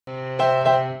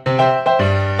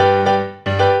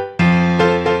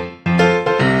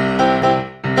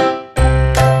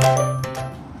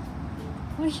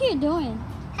What are you doing?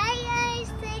 Hey guys,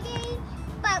 today,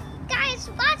 but guys,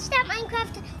 watch that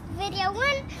Minecraft video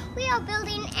when we are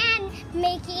building and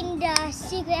making the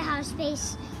secret house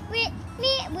base. We're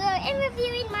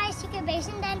interviewing my secret base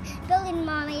and then building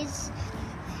Mommy's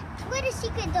with a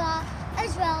secret door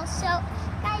as well. So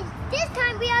guys, this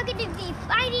time we are going to be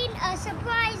finding a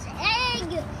surprise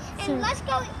egg. And let's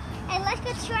go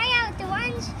try out the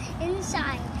ones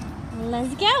inside.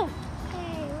 Let's go.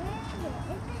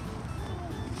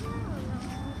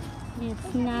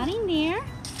 It's not in there.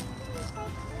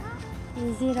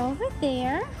 Is it over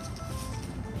there?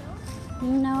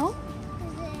 No.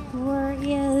 Where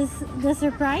is the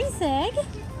surprise egg?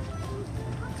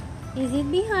 Is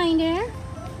it behind there?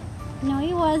 No,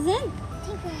 it wasn't.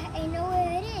 I think I know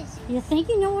where it is. You think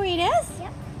you know where it is?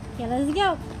 Yep. Okay, let's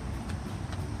go.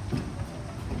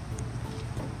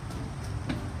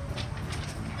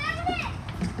 Found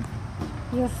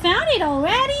it! You found it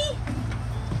already?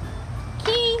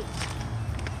 Key.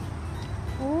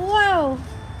 Whoa.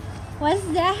 What's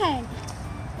that?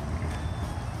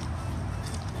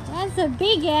 That's a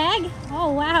big egg.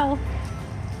 Oh, wow.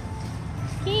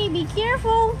 Key, be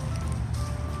careful.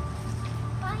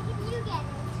 Why did you get it?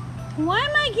 Why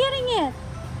am I getting it?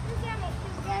 You get it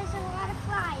because there's a lot of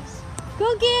flies.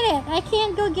 Go get it. I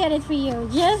can't go get it for you.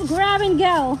 Just grab and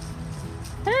go.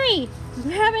 Hurry.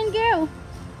 Grab and go.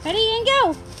 Ready and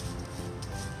go.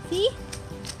 See?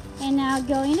 And now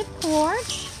go in the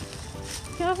porch.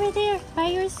 Go over there by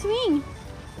your swing.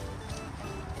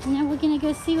 And now we're going to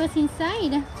go see what's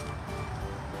inside.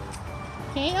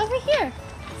 Okay, over here.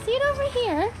 See it over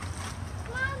here.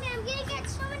 Mommy, I'm going to get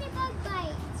so many bug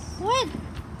bites. What?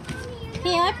 Mommy, you know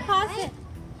Okay, I that, pause right? it.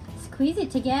 Squeeze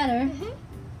it together.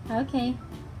 Okay.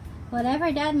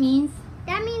 Whatever that means.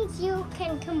 That means you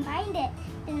can combine it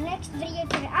in the next video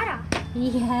to the other.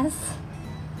 Yes.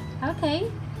 Okay.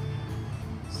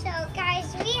 So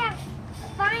guys, we have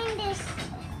find this.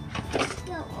 Let's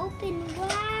go open.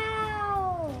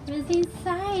 Wow. What's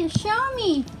inside? Show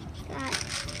me. Got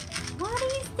What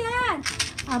is that?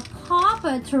 A Paw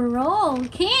Patrol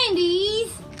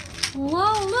candies.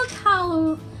 Whoa, look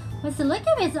how, what's the look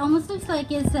of it? It almost looks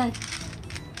like it's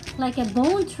like a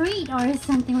bone treat or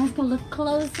something. Let's go look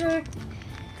closer.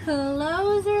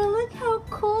 Closer. Look how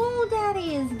cool that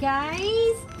is,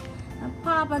 guys. A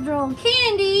Paw Patrol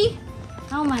candy.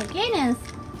 Oh my goodness.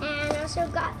 and also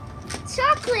got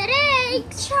chocolate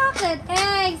eggs. Chocolate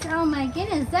eggs. Oh my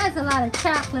goodness, that's a lot of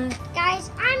chocolate. Guys,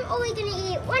 I'm only gonna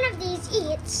eat one of these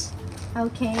each.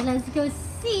 Okay, let's go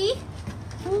see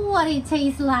what it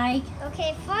tastes like.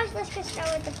 Okay, first let's go start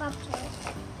with the Paw Patrol.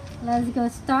 Let's go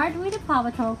start with the Paw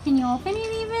Patrol. Can you open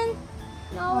it even?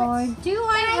 No, Or it's... do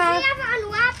I Guys, have... we have to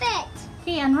unwrap it.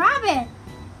 Okay, unwrap it.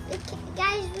 Okay,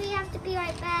 guys, we have to be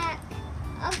right back.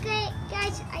 Okay,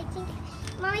 guys, I think...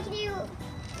 Mommy, can you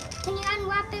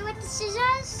unwrap it with the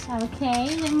scissors?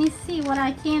 Okay, let me see what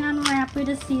I can unwrap with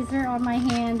a scissor on my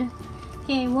hand.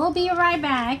 Okay, we'll be right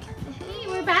back. Okay,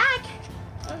 we're back.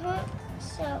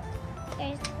 So,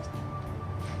 guys...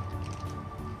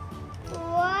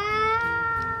 Wow!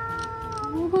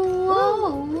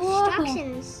 Whoa.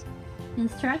 Instructions.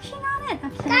 Instruction on it?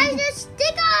 Okay. Guys, there's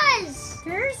stickers!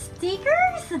 There's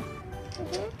stickers?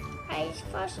 Guys,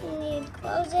 first we need to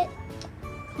close it.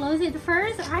 Close it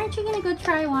first. Aren't you gonna go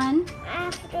try one?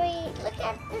 After we look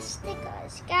at the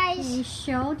stickers. Okay, Guys,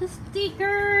 show the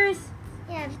stickers.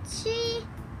 we have Chi.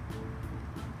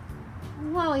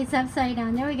 Whoa, it's upside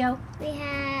down. There we go. We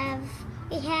have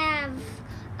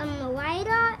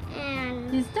Ryder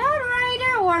and Is that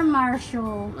Ryder or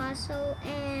Marshall? Muscle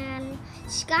and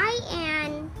Sky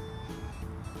and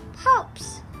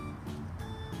Pops.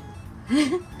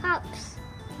 Pops.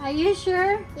 Are you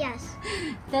sure? Yes.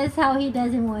 That's how he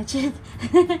doesn't watch it.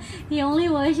 He only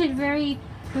watches it very,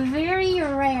 very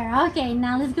rare. Okay,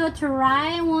 now let's go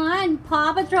try one.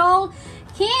 Paw Patrol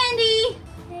candy.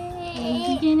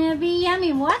 It's gonna be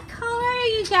yummy. What color do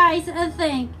you guys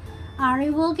think?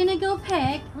 Ari, we're gonna go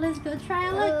pick. Let's go try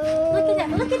and look. Look at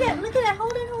that. Look at that. Look at that.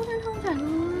 Hold on, hold on, hold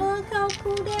on. Look how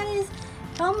cool that is.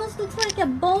 Almost looks like a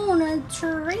bone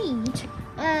treat.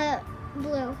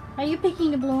 Blue. Are you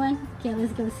picking the blue one? Okay,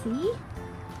 let's go see.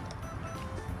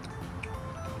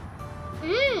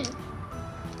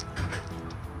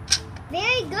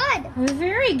 Very good.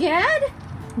 Very good.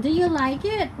 Do you like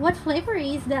it? What flavor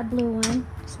is that blue one?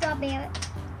 Strawberry.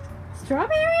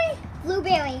 Strawberry?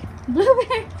 Blueberry.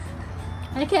 Blueberry.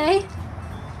 Okay.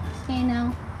 Okay,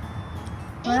 now.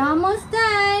 We're almost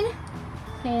done.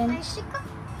 Okay. Icicle.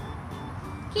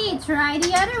 Okay, try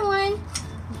the other one.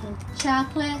 The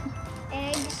chocolate.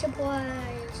 Egg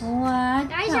surprise. What?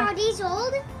 Guys, are these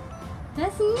old?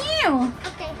 That's new.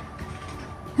 Okay.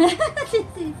 This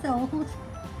is old.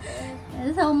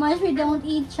 That's how much we don't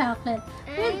eat chocolate.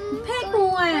 Pick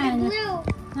one. Blue.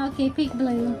 Okay, pick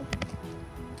blue.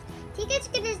 I think it's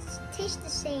gonna taste the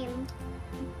same.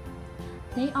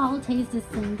 They all taste the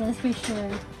same, that's for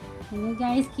sure. And you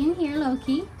guys can hear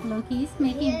Loki. Loki is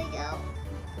making. Here you go.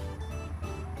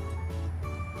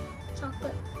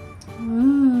 Chocolate.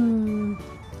 Mmm.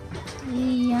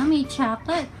 Yummy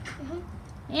chocolate.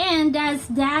 Mm-hmm. And that's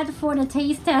that for the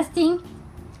taste testing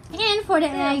and for the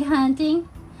egg hunting.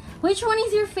 Which one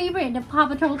is your favorite, the Paw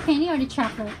Patrol candy or the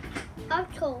chocolate?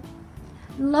 Apple.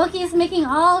 Loki is making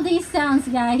all these sounds,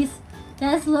 guys.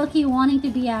 That's Loki wanting to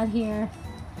be out here.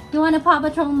 You want to Paw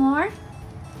Patrol more?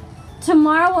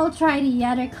 Tomorrow we'll try the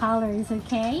other colors,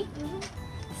 okay? Mm-hmm.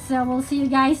 So we'll see you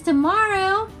guys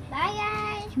tomorrow. Bye,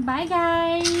 guys. Bye,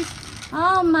 guys.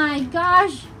 Oh my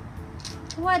gosh.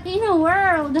 What in the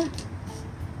world?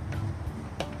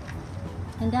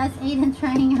 And that's Aiden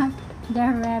trying out the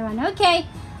red one. Okay.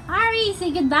 Ari,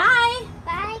 say goodbye.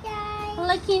 Bye, guys.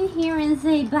 Look in here and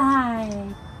say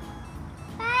bye.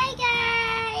 Bye,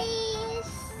 guys.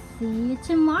 See you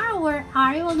tomorrow where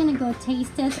Ari will gonna go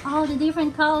taste test all the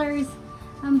different colors.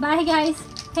 Bye, guys.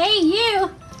 Hey, you.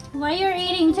 Why you're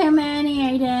eating too many,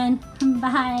 Aiden?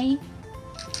 Bye.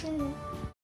 Mm-hmm.